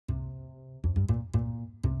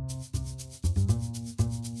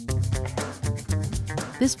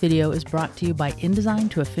This video is brought to you by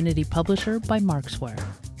InDesign to Affinity Publisher by Marksware.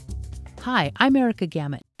 Hi, I'm Erica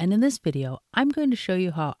Gamet, and in this video, I'm going to show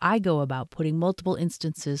you how I go about putting multiple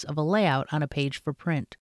instances of a layout on a page for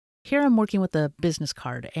print. Here I'm working with a business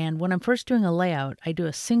card, and when I'm first doing a layout, I do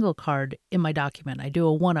a single card in my document. I do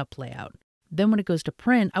a one-up layout. Then when it goes to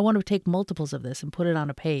print, I want to take multiples of this and put it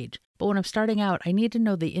on a page. But when I'm starting out, I need to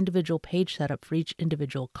know the individual page setup for each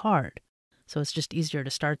individual card. So it's just easier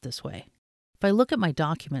to start this way. If I look at my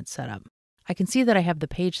document setup, I can see that I have the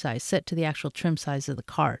page size set to the actual trim size of the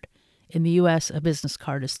card. In the US, a business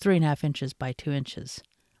card is 3.5 inches by 2 inches.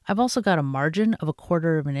 I've also got a margin of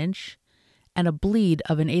 1/4 of an inch and a bleed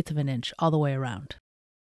of 1/8 of an inch all the way around.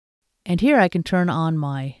 And here I can turn on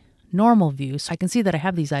my normal view so I can see that I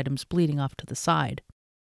have these items bleeding off to the side.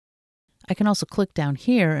 I can also click down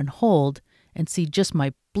here and hold and see just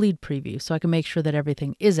my bleed preview so I can make sure that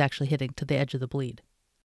everything is actually hitting to the edge of the bleed.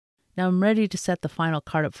 Now I'm ready to set the final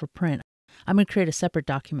card up for print. I'm going to create a separate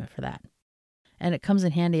document for that. And it comes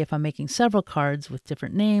in handy if I'm making several cards with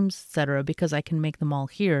different names, etc., because I can make them all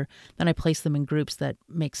here, then I place them in groups that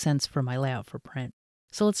make sense for my layout for print.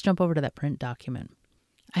 So let's jump over to that print document.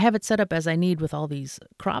 I have it set up as I need with all these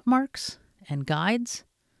crop marks and guides.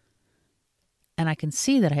 And I can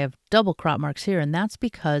see that I have double crop marks here, and that's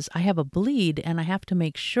because I have a bleed and I have to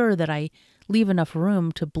make sure that I leave enough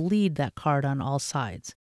room to bleed that card on all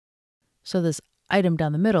sides. So this item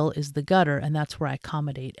down the middle is the gutter, and that's where I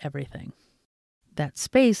accommodate everything. That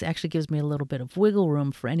space actually gives me a little bit of wiggle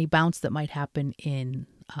room for any bounce that might happen in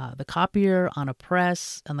the copier, on a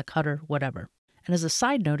press, on the cutter, whatever. And as a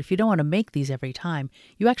side note, if you don't want to make these every time,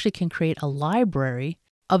 you actually can create a library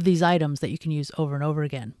of these items that you can use over and over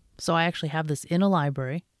again. So I actually have this in a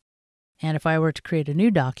library. And if I were to create a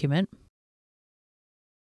new document,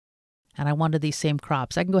 and I wanted these same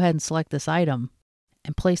crops, I can go ahead and select this item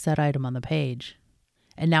and place that item on the page.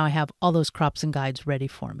 And now I have all those crops and guides ready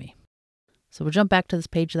for me. So we'll jump back to this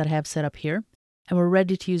page that I have set up here, and we're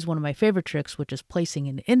ready to use one of my favorite tricks, which is placing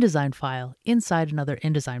an InDesign file inside another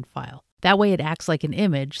InDesign file. That way it acts like an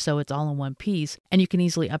image, so it's all in one piece, and you can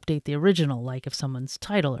easily update the original, like if someone's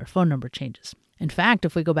title or phone number changes. In fact,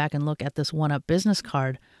 if we go back and look at this one-up business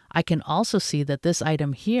card, I can also see that this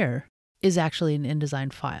item here is actually an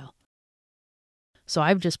InDesign file. So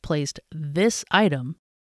I've just placed this item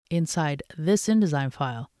inside this InDesign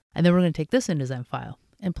file, and then we're going to take this InDesign file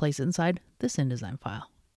and place it inside this InDesign file.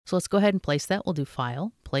 So let's go ahead and place that. We'll do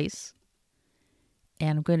File, Place,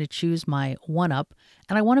 and I'm going to choose my one-up,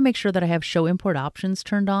 and I want to make sure that I have Show Import Options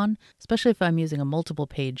turned on, especially if I'm using a multiple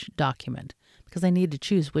page document, because I need to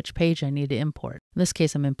choose which page I need to import. In this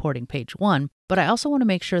case, I'm importing page 1, but I also want to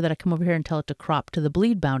make sure that I come over here and tell it to crop to the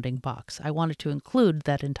bleed bounding box. I want it to include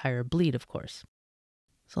that entire bleed, of course.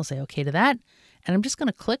 So I'll say OK to that, and I'm just going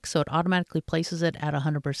to click so it automatically places it at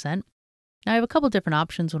 100%. Now I have a couple different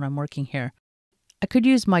options when I'm working here. I could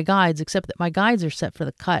use my guides, except that my guides are set for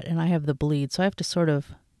the cut and I have the bleed, so I have to sort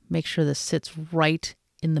of make sure this sits right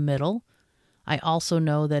in the middle. I also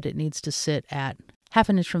know that it needs to sit at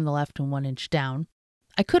 1/2 inch from the left and 1 inch down.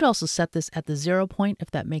 I could also set this at the 0 point if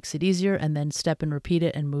that makes it easier, and then step and repeat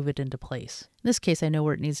it and move it into place. In this case, I know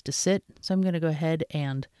where it needs to sit, so I'm going to go ahead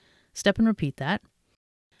and step and repeat that.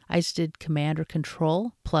 I just did Command or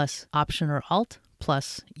Control plus Option or Alt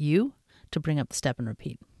plus U to bring up the step and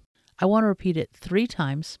repeat. I want to repeat it 3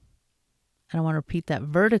 times, and I want to repeat that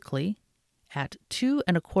vertically at 2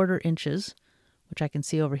 1/4 inches, which I can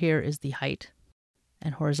see over here is the height,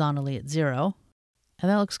 and horizontally at 0.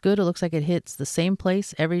 And that looks good. It looks like it hits the same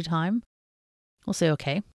place every time. We'll say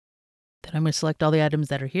OK. Then I'm going to select all the items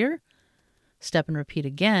that are here, step and repeat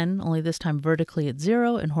again, only this time vertically at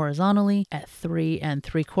 0 and horizontally at 3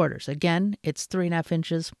 3/4. Again, it's 3.5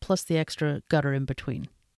 inches plus the extra gutter in between.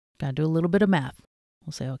 Gotta do a little bit of math.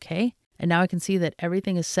 We'll say OK. And now I can see that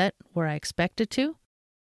everything is set where I expect it to.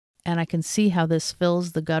 And I can see how this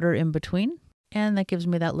fills the gutter in between. And that gives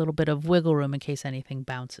me that little bit of wiggle room in case anything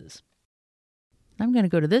bounces. I'm going to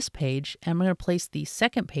go to this page, and I'm going to place the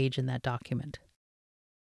second page in that document.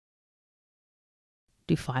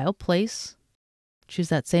 Do File, Place, choose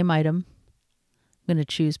that same item. I'm going to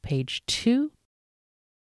choose page 2.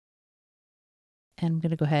 And I'm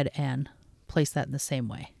going to go ahead and place that in the same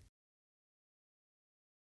way.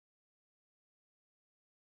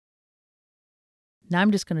 Now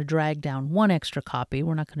I'm just going to drag down 1 extra copy.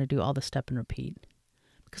 We're not going to do all the step and repeat.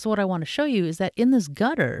 Because what I want to show you is that in this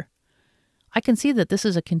gutter, I can see that this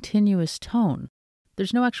is a continuous tone.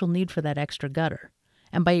 There's no actual need for that extra gutter.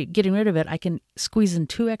 And by getting rid of it, I can squeeze in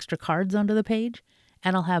 2 extra cards onto the page,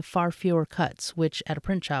 and I'll have far fewer cuts, which at a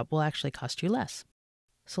print shop will actually cost you less.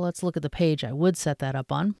 So let's look at the page I would set that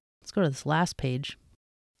up on. Let's go to this last page.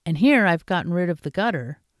 And here I've gotten rid of the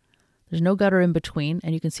gutter. There's no gutter in between,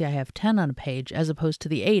 and you can see I have 10 on a page as opposed to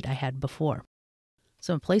the 8 I had before.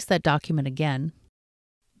 So I'm going to place that document again.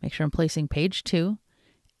 Make sure I'm placing page 2.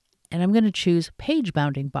 And I'm going to choose page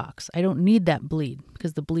bounding box. I don't need that bleed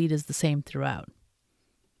because the bleed is the same throughout.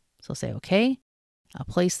 So I'll say OK. I'll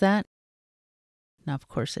place that. Now, of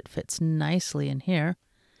course, it fits nicely in here.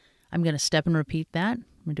 I'm going to step and repeat that.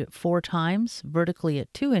 I'm going to do it 4 times vertically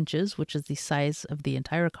at 2 inches, which is the size of the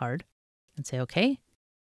entire card, and say OK.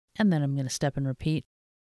 And then I'm going to step and repeat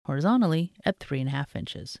horizontally at 3.5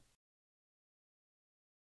 inches.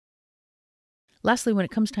 Lastly, when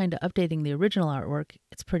it comes time to updating the original artwork,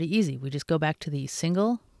 it's pretty easy. We just go back to the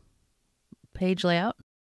single page layout.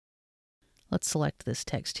 Let's select this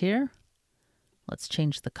text here. Let's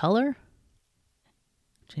change the color.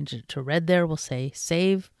 Change it to red there. We'll say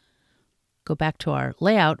save. Go back to our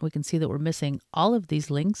layout. We can see that we're missing all of these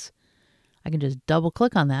links. I can just double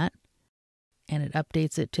click on that and it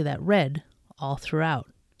updates it to that red all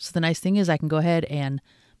throughout. So the nice thing is I can go ahead and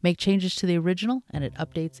make changes to the original and it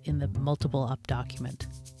updates in the multiple up document.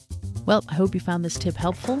 Well, I hope you found this tip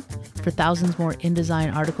helpful. For thousands more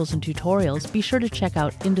InDesign articles and tutorials, be sure to check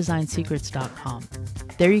out InDesignSecrets.com.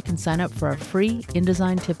 There you can sign up for our free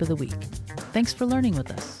InDesign tip of the week. Thanks for learning with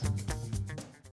us.